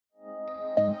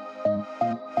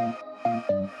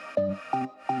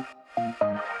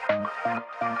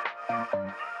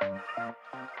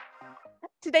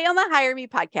Today on the Hire Me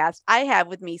podcast, I have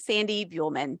with me Sandi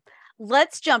Buhlman.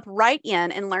 Let's jump right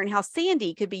in and learn how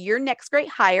Sandi could be your next great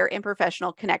hire and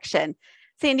professional connection.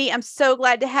 Sandi, I'm so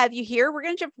glad to have you here. We're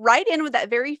going to jump right in with that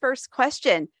very first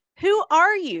question. Who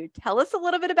are you? Tell us a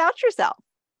little bit about yourself.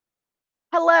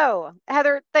 Hello,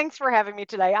 Heather. Thanks for having me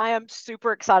today. I am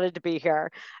super excited to be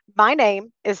here. My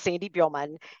name is Sandi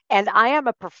Buhlman, and I am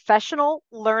a professional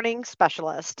learning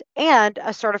specialist and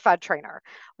a certified trainer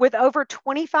with over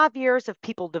 25 years of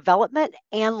people development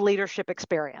and leadership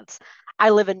experience. I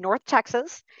live in North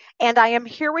Texas, and I am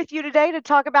here with you today to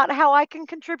talk about how I can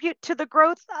contribute to the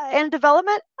growth and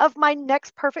development of my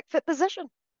next perfect fit position.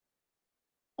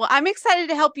 Well, I'm excited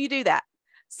to help you do that.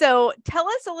 So tell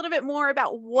us a little bit more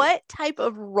about what type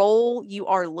of role you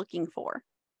are looking for.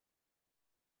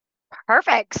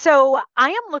 Perfect. So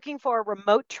I am looking for a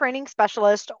remote training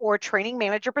specialist or training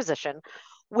manager position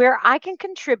where I can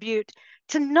contribute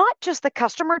to not just the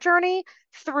customer journey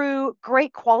through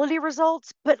great quality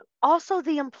results, but also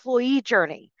the employee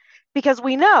journey, because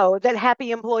we know that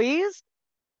happy employees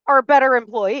are better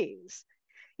employees.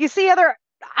 You see, Heather,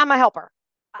 I'm a helper.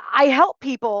 I help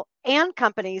people and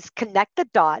companies connect the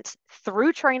dots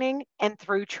through training and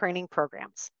through training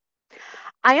programs.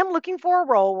 I am looking for a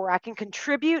role where I can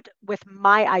contribute with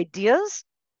my ideas,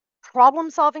 problem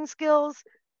solving skills,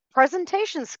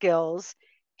 presentation skills,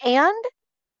 and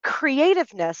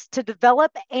creativeness to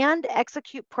develop and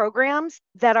execute programs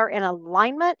that are in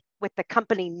alignment with the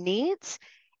company needs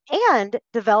and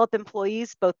develop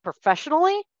employees both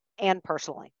professionally and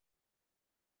personally.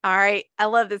 All right. I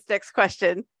love this next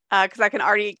question because I can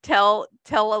already tell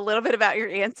a little bit about your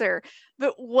answer.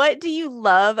 But what do you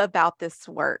love about this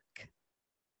work?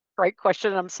 Great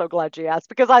question. I'm so glad you asked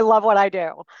because I love what I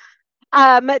do.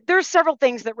 There's several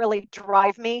things that really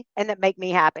drive me and that make me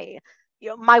happy.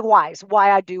 My whys,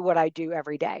 why I do what I do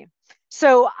every day.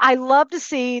 So I love to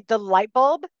see the light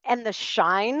bulb and the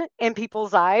shine in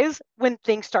people's eyes when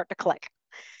things start to click.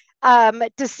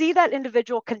 To see that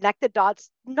individual connect the dots,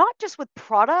 not just with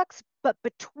products, but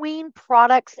between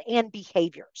products and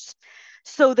behaviors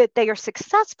so that they are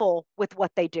successful with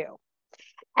what they do.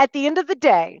 At the end of the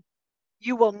day,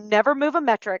 you will never move a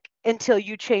metric until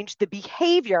you change the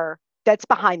behavior that's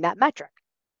behind that metric,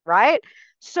 right?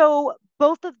 So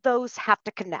both of those have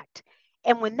to connect.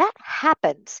 And when that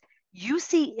happens, you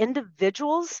see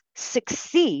individuals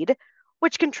succeed,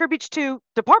 which contributes to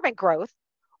department growth,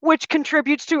 which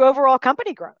contributes to overall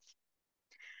company growth.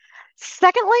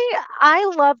 Secondly,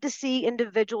 I love to see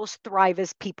individuals thrive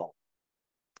as people.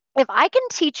 If I can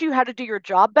teach you how to do your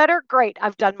job better, great,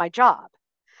 I've done my job.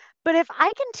 But if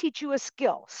I can teach you a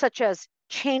skill such as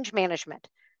change management,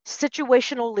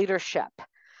 situational leadership,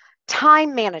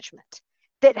 time management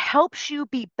that helps you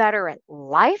be better at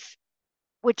life,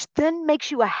 which then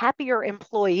makes you a happier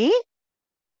employee,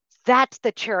 that's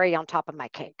the cherry on top of my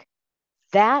cake.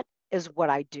 That is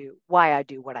what I do, why I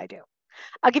do what I do.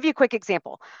 I'll give you a quick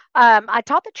example. I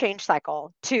taught the change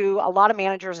cycle to a lot of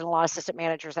managers and a lot of assistant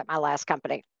managers at my last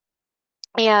company.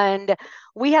 And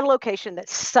we had a location that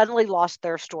suddenly lost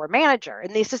their store manager,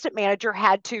 and the assistant manager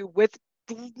had to, with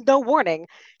no warning,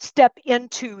 step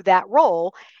into that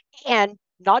role and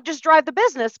not just drive the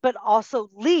business, but also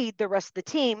lead the rest of the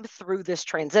team through this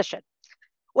transition.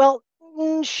 Well,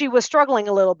 she was struggling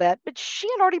a little bit, but she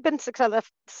had already been set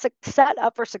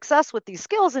up for success with these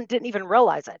skills and didn't even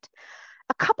realize it.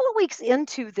 A couple of weeks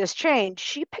into this change,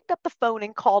 she picked up the phone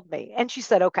and called me, and she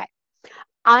said, "Okay,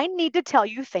 I need to tell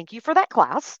you thank you for that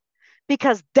class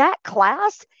because that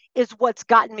class is what's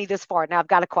gotten me this far. Now I've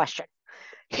got a question.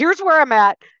 Here's where I'm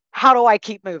at. How do I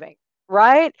keep moving?"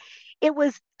 Right? It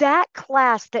was that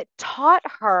class that taught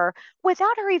her,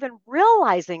 without her even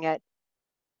realizing it,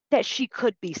 that she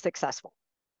could be successful.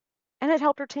 And it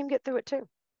helped her team get through it too.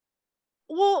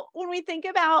 Well, when we think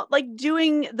about like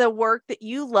doing the work that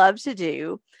you love to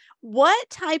do, what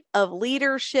type of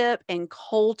leadership and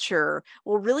culture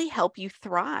will really help you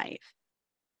thrive?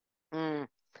 Mm,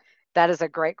 that is a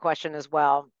great question as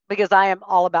well, because I am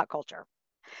all about culture.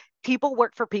 People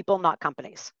work for people, not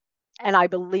companies. And I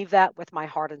believe that with my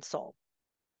heart and soul.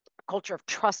 A culture of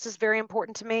trust is very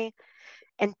important to me,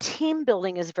 and team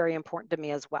building is very important to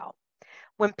me as well.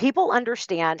 When people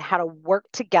understand how to work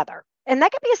together, and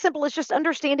that can be as simple as just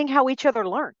understanding how each other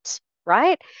learns,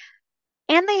 right?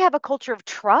 And they have a culture of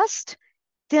trust,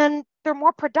 then they're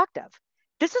more productive.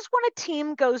 This is when a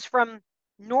team goes from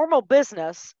normal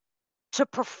business to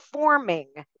performing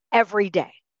every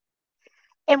day.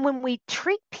 And when we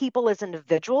treat people as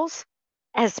individuals,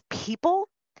 as people,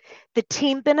 the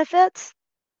team benefits,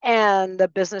 and the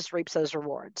business reaps those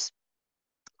rewards.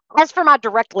 As for my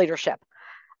direct leadership,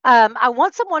 I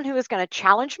want someone who is going to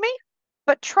challenge me,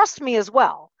 but trust me as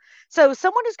well. So,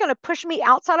 someone who's going to push me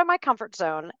outside of my comfort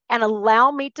zone and allow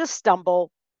me to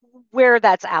stumble where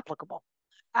that's applicable.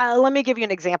 Let me give you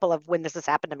an example of when this has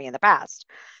happened to me in the past.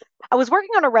 I was working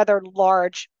on a rather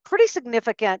large, pretty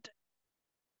significant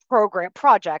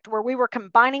project where we were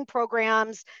combining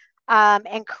programs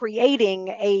and creating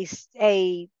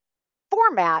a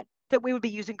format that we would be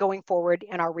using going forward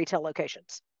in our retail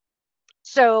locations.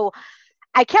 So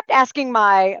I kept asking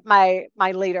my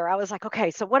leader. I was like,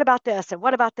 okay, so what about this? And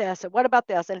what about this? And what about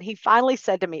this? And he finally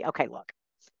said to me, okay, look,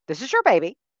 this is your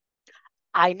baby.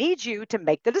 I need you to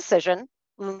make the decision.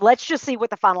 Let's just see what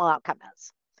the final outcome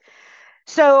is.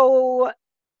 So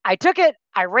I took it,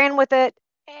 I ran with it,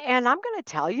 and I'm going to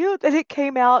tell you that it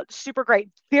came out super great.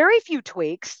 Very few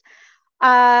tweaks,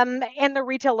 and the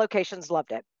retail locations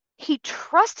loved it. He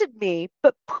trusted me,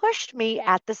 but pushed me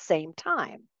at the same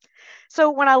time.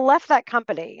 So when I left that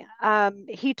company,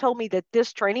 he told me that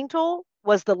this training tool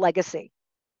was the legacy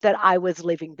that I was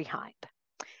leaving behind.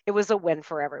 It was a win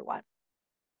for everyone.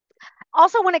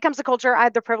 Also, when it comes to culture, I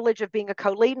had the privilege of being a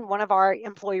co-lead in one of our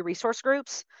employee resource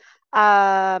groups,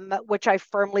 which I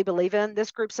firmly believe in.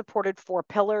 This group supported 4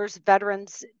 pillars: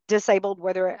 veterans,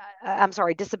 disabilities,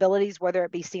 whether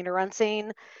it be seen or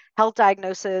unseen, health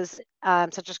diagnoses,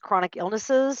 such as chronic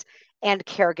illnesses, and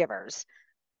caregivers.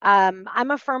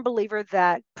 I'm a firm believer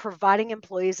that providing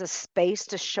employees a space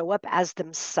to show up as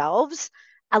themselves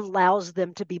allows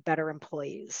them to be better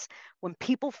employees. When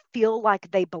people feel like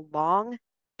they belong,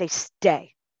 they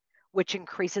stay, which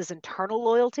increases internal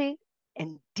loyalty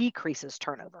and decreases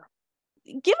turnover.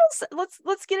 Give us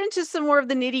let's get into some more of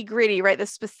the nitty-gritty, right? The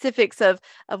specifics of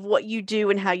what you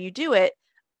do and how you do it.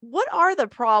 What are the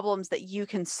problems that you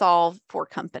can solve for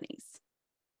companies?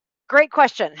 Great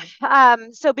question.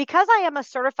 So because I am a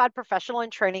certified professional in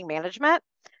training management,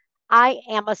 I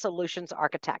am a solutions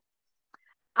architect.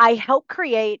 I help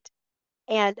create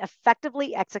and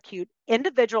effectively execute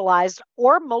individualized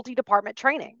or multi-department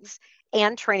trainings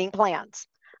and training plans.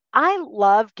 I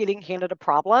love getting handed a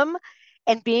problem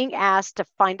and being asked to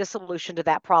find a solution to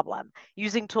that problem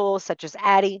using tools such as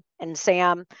Addy and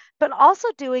SAM, but also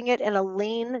doing it in a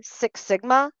lean Six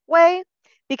Sigma way,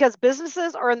 because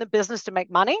businesses are in the business to make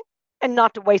money and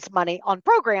not to waste money on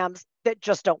programs that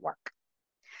just don't work.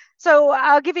 So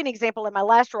I'll give you an example. In my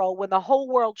last role, when the whole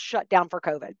world shut down for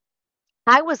COVID,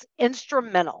 I was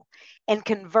instrumental in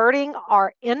converting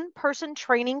our in-person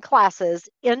training classes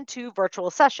into virtual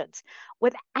sessions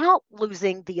without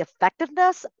losing the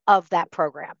effectiveness of that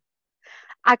program.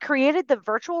 I created the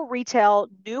virtual retail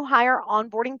new hire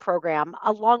onboarding program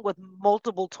along with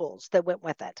multiple tools that went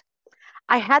with it.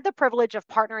 I had the privilege of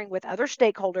partnering with other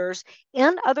stakeholders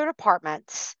in other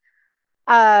departments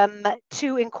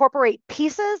to incorporate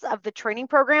pieces of the training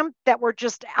program that were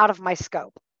just out of my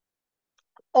scope.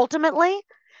 Ultimately,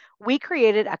 we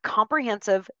created a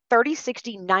comprehensive 30,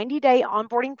 60, 90-day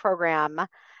onboarding program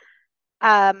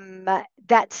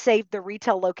that saved the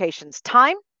retail locations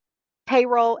time,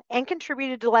 payroll, and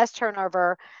contributed to less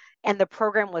turnover. And the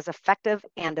program was effective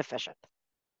and efficient.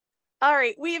 All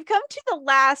right, we have come to the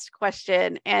last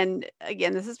question. And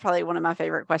again, this is probably one of my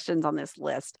favorite questions on this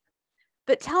list.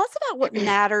 But tell us about what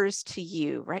matters to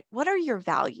you, right? What are your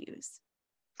values?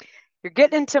 You're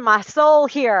getting into my soul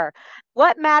here.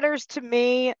 What matters to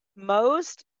me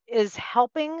most is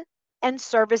helping and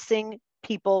servicing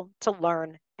people to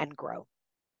learn and grow.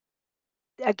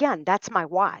 Again, that's my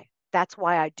why. That's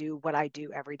why I do what I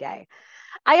do every day.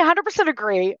 I 100%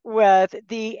 agree with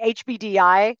the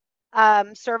HBDI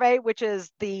survey, which is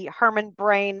the Herman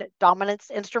Brain Dominance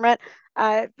Instrument,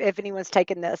 if anyone's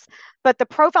taken this. But the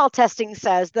profile testing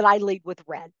says that I lead with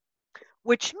red,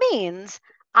 which means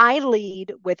I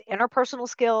lead with interpersonal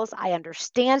skills. I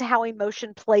understand how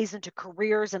emotion plays into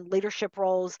careers and leadership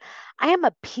roles. I am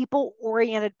a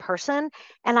people-oriented person,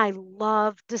 and I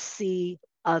love to see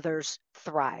others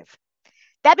thrive.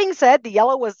 That being said, the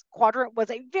yellow quadrant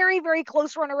was a very, very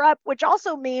close runner-up, which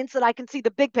also means that I can see the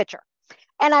big picture.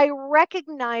 And I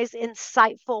recognize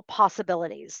insightful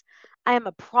possibilities. I am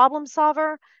a problem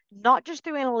solver, not just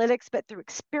through analytics, but through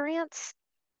experience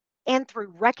and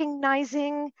through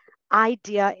recognizing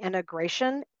idea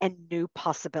integration and new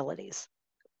possibilities.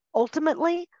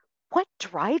 Ultimately, what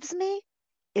drives me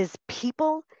is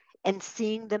people and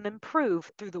seeing them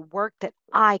improve through the work that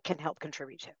I can help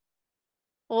contribute to.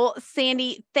 Well,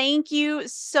 Sandi, thank you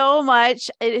so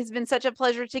much. It has been such a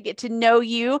pleasure to get to know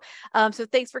you. So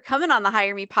thanks for coming on the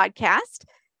Hire Me podcast.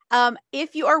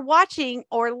 If you are watching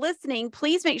or listening,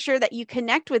 please make sure that you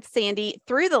connect with Sandi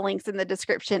through the links in the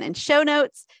description and show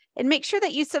notes. And make sure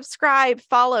that you subscribe,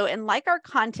 follow, and like our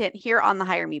content here on the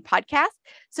Hire Me podcast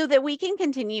so that we can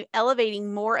continue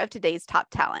elevating more of today's top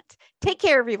talent. Take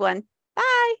care, everyone.